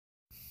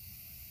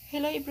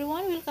Hello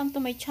everyone, welcome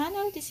to my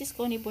channel. This is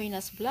Connie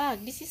Boyna's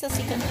vlog. This is a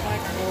second part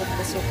of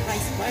the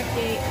surprise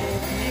birthday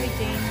of Mary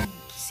Jane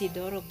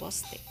Sidoro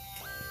Bostek.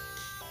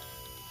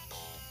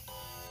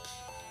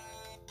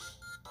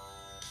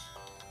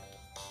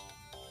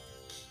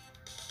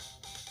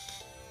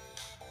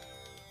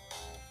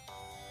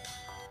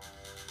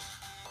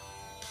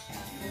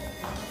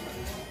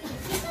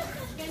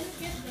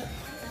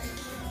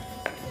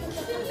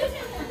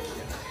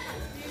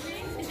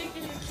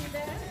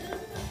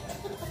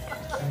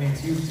 That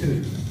means you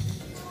two,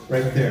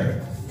 right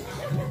there.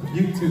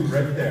 You two,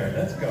 right there.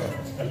 Let's go.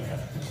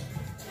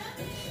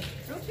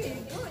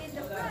 Ruby, go in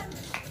the front.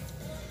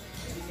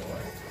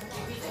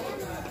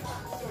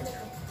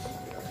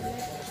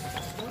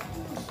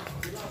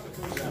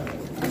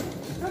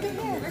 Ruby,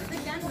 here. Where's the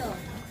candle?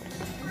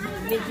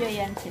 Video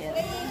yan siya.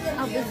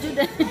 Video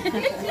na.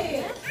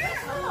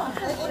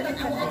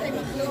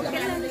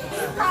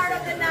 Start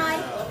of the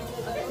night.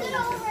 Is it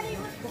already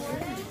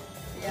recording?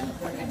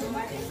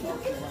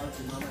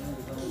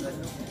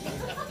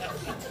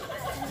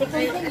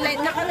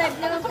 Naka-live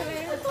na lang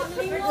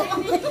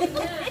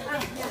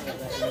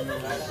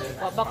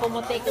Waba ko mo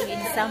take kung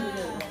insam.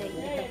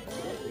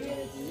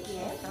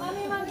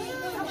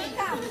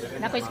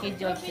 Nako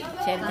schedule siya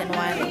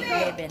January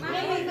 11.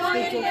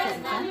 Schedule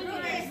siya.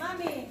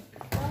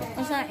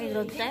 Asa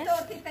ilod test? Ito,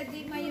 Tita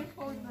Dima yung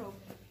phone room.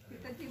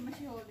 Tita Dima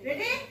si holding.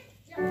 Ready?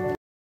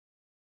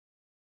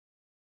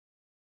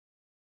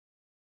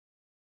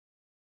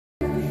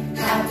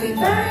 Happy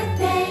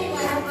birthday,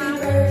 happy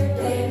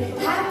birthday,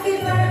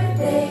 happy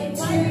birthday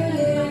to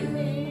you.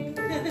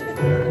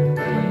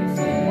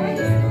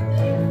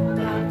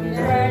 Happy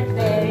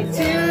birthday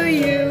to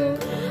you.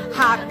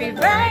 Happy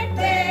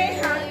birthday,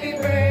 happy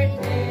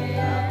birthday,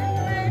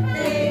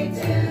 birthday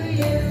to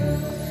you.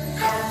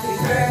 Happy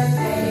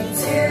birthday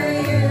to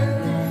you.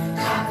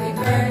 Happy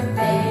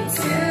birthday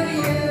to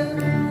you.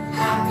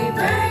 Happy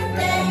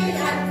birthday,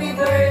 happy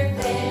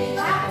birthday,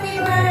 happy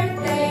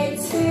birthday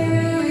to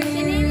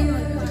you.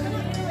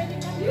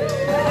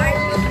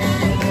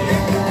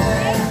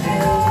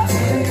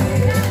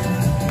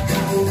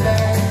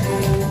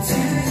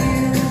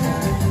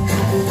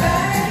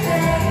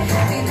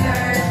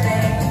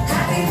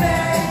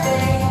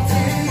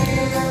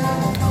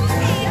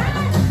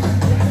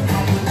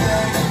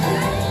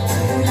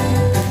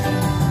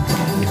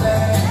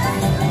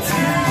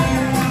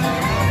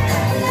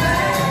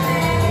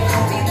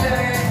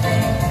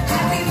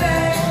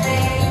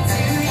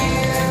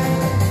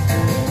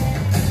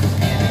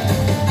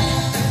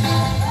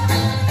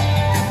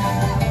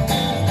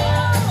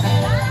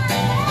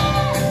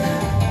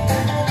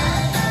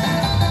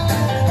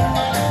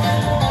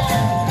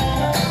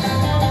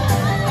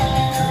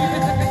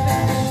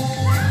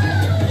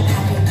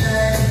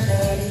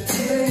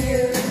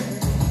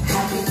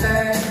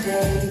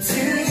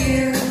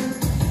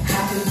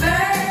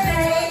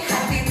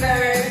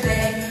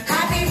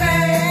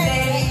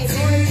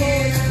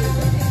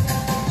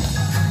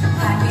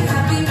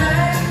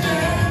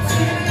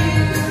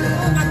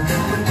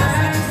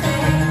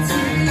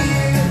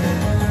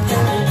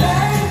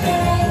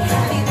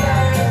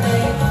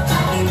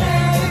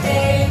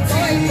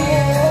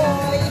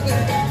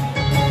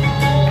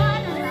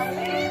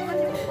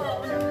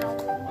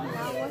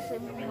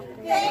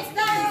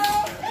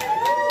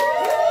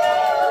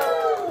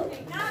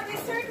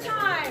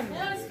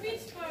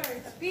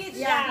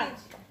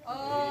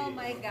 Oh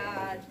my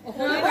God.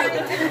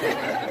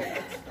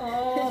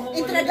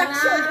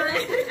 Introduction.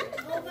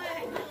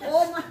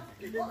 Oh my.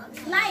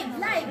 Live.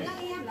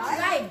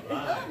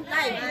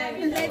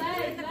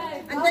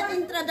 And then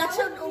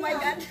introduction. Oh my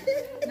God.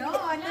 No,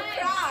 I'm not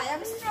cry.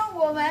 I'm a strong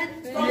woman.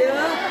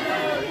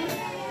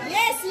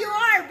 Yes, you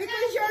are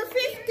because you're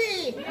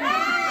 50.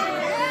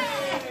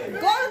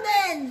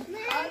 Golden.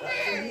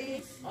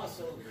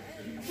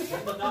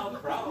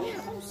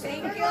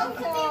 Thank you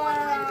for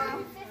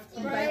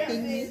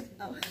Inviting me.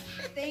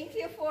 Thank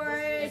you for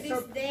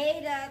this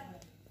day,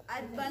 that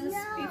advance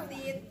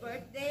 50th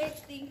birthday.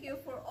 Thank you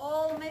for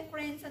all my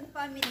friends and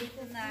family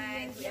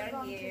tonight. We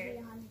are here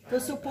To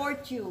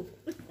support you.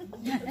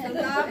 to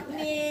love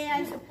me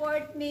and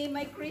support me,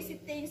 my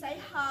crazy things I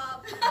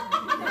have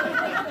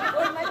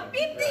for my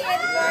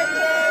 50th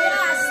birthday.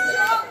 Yeah,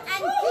 strong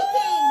and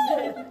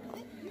kicking.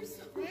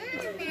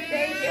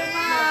 Thank you,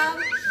 Mom.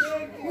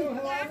 You're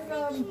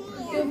welcome.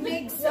 You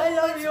make so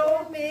much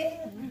for me.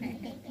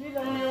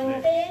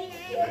 Thank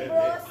you,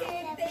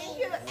 Rosie. Thank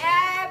you,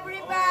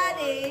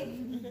 everybody.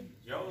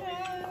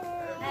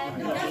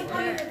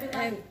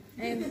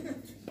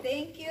 And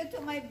thank you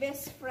to my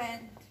best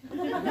friend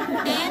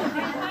and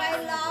my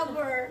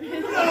lover.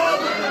 And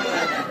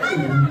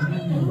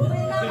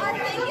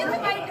thank you to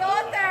my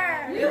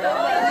daughter.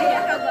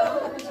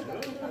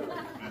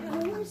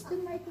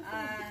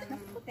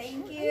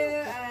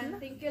 And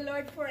thank you,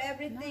 Lord, for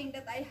everything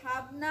that I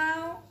have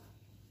now.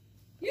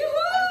 I'm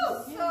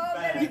so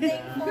very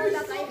thankful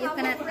that I have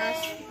a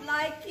friend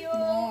like you.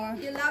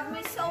 You love me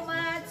so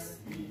much.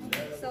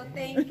 So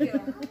thank you.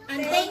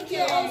 And thank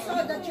you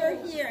also that you're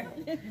here.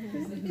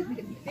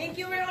 Thank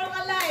you, we're all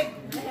alive.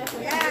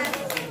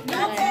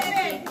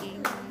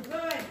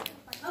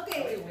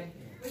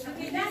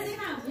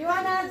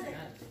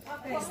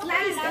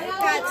 Slice.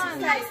 Cut.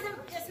 Slice.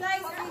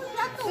 Slice.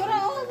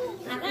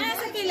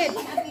 Sa kilid.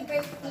 Happy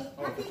birthday.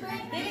 Happy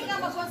birthday. Dili ka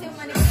magkuha yung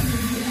manigay.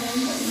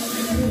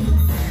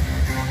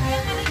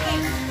 Ayan, manigay.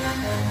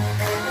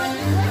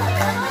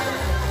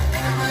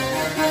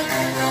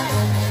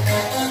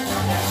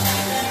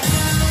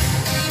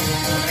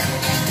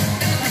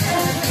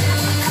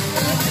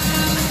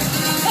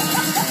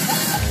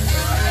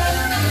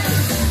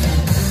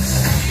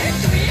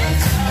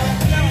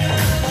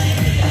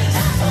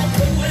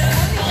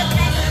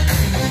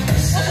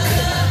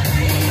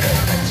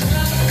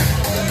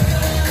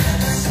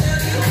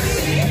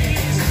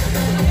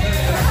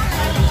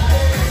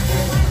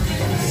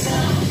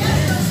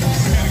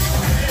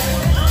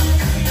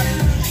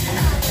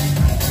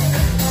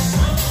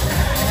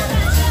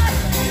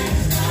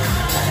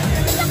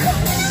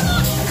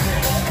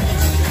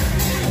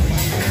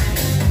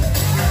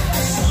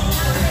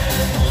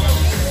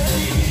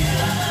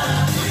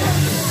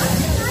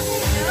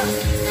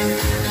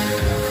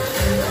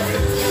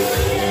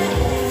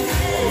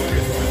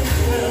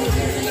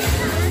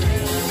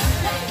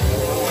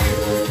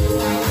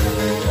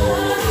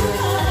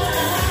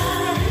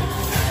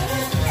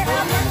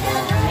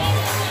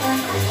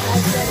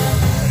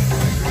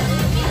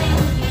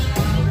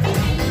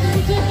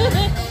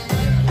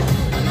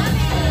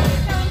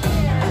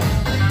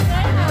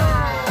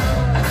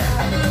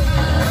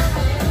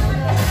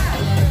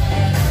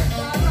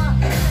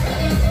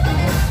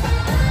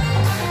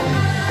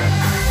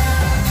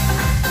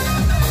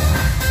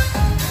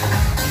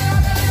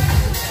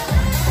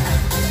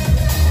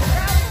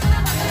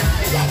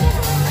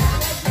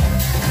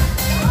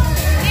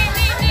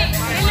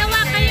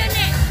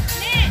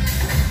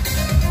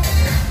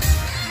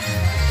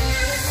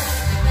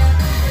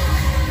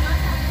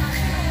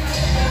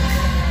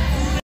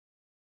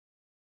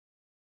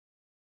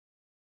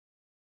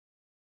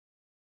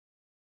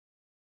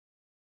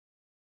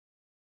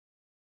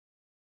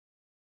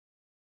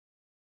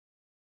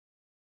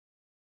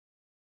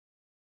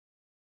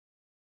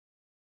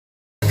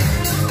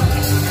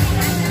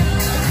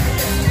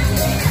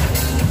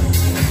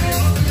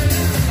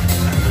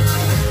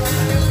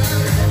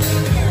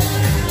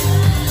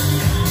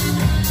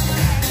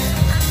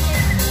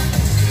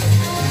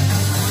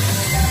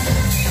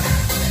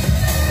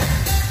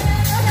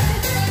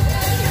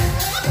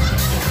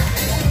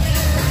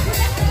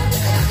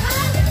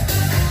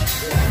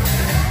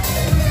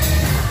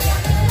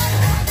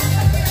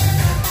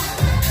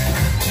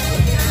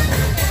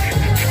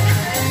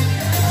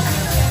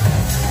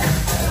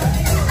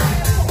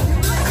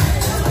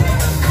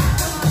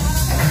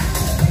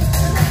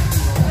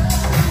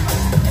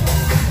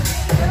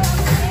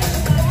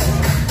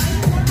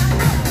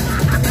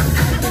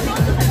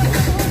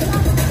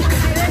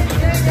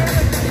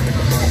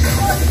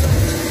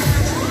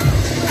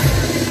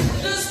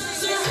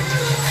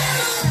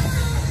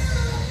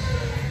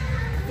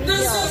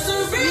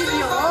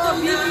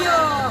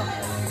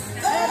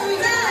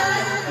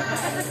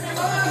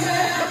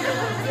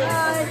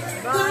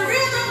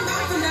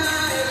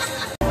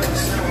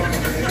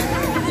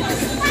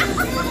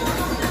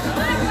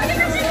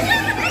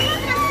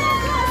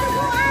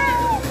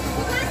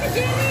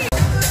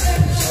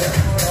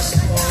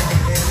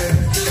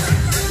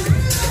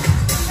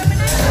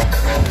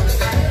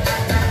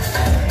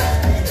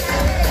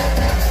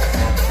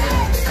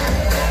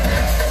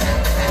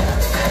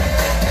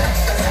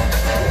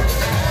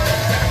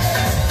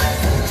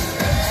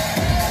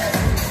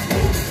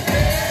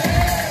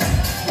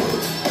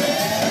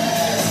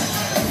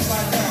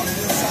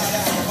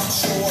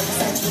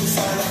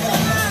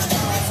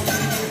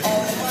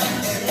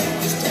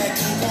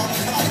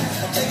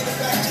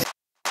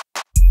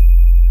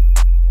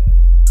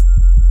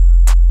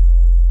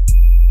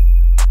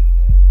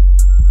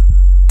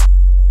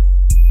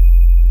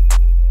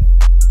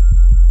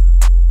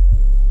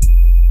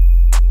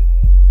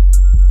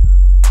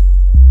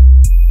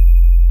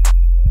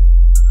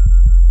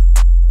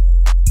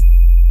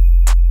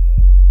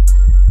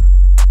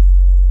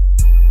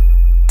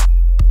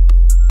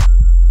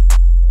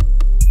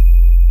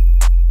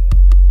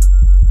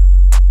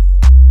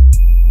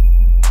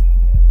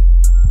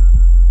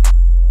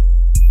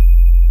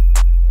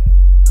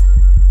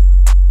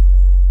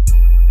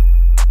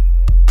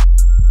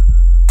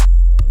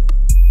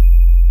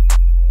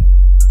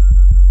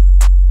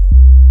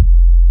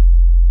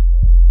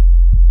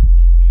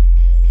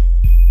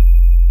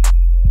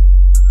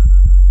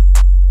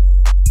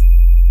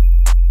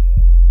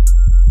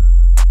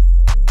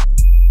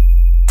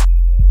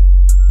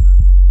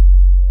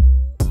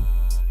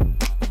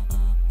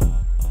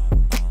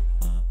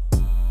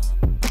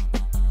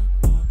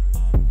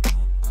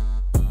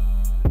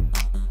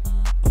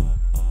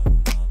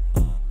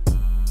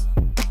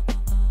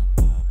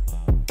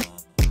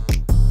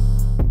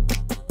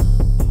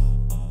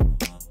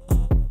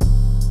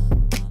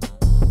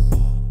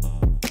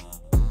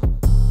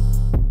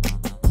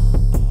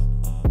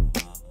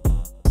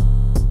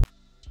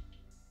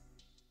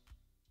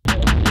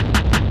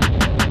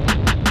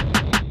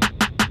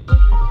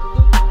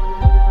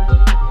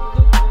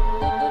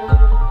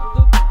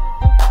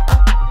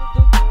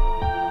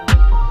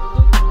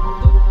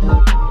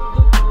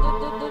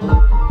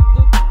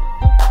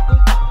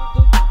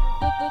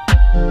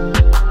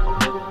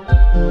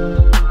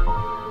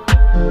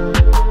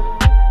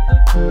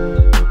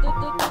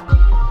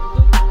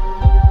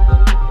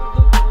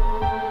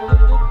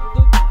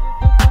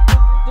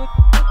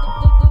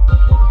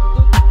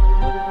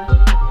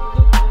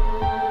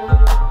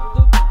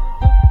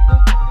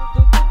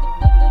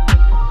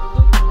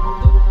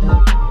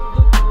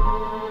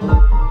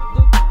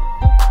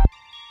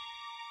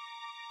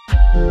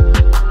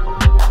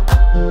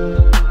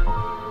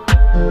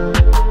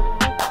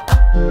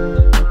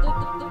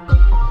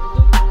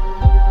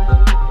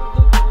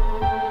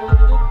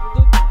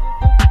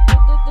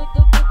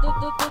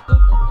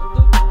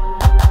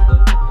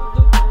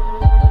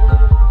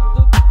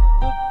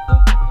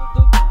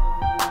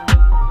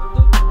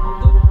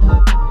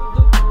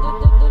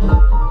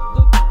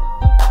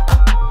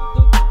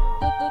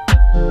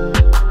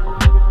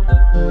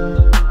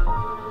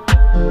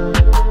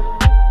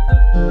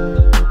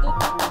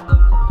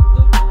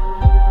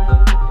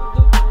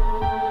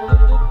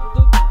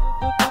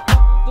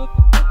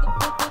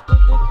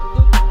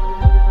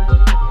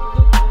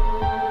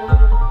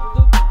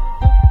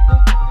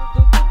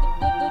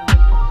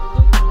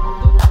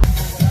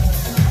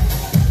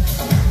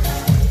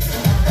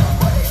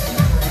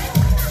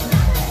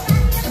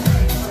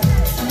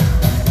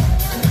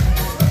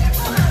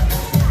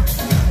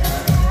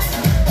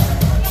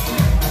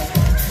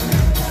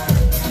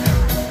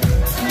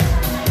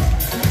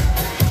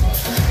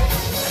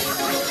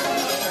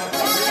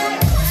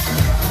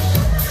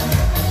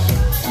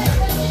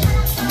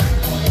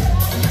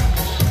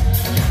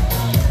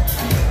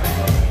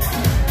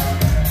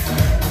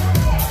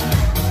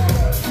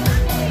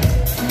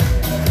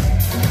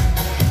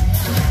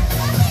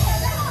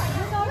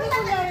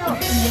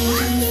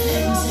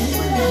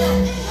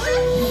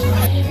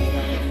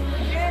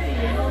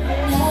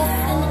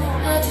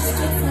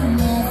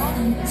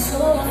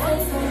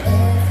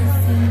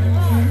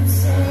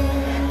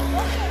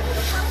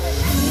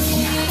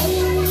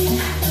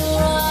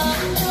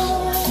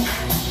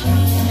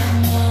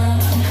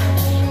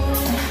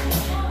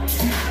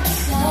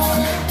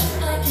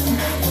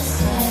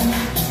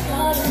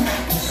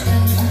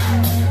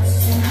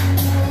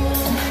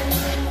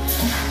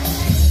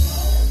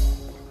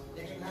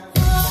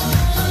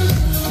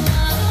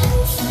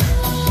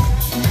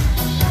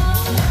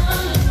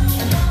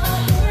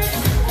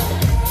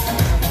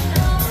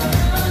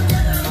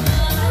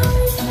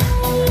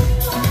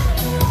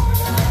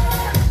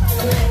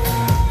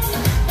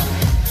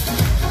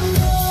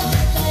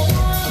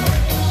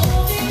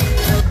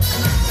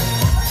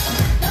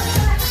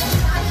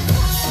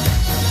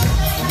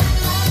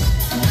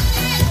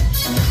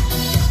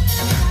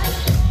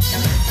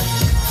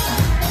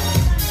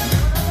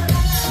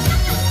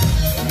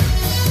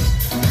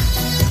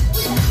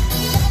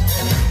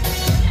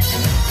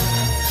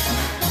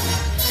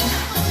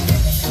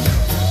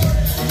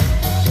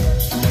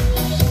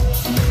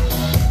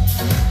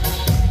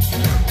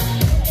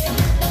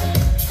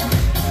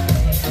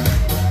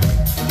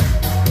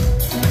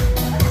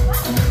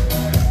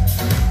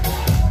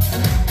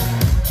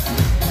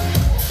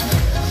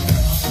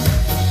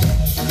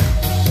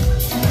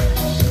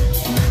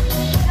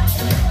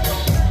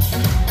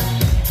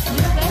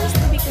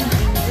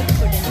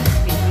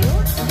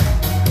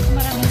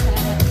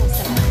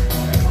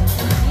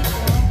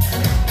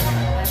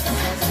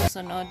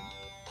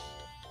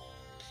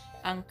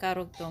 ang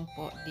karugtong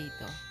po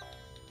dito.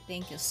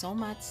 Thank you so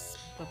much.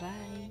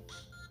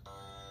 Bye-bye.